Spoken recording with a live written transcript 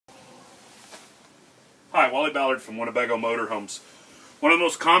Hi, Wally Ballard from Winnebago Motorhomes. One of the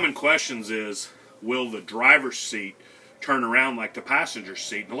most common questions is, will the driver's seat turn around like the passenger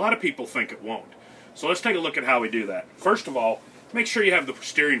seat? And a lot of people think it won't. So let's take a look at how we do that. First of all, make sure you have the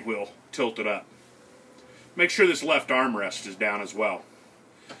steering wheel tilted up. Make sure this left armrest is down as well.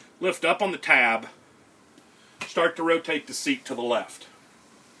 Lift up on the tab. Start to rotate the seat to the left.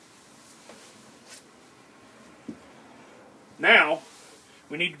 Now,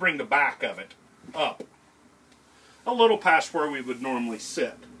 we need to bring the back of it up a little past where we would normally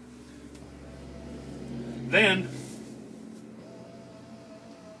sit. Then,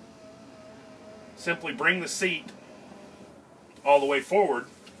 simply bring the seat all the way forward,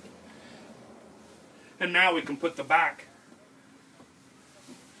 and now we can put the back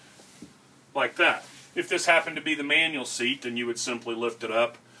like that. If this happened to be the manual seat, then you would simply lift it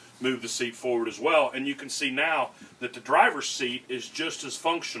up, move the seat forward as well, and you can see now that the driver's seat is just as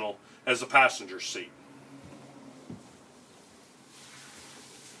functional as the passenger seat.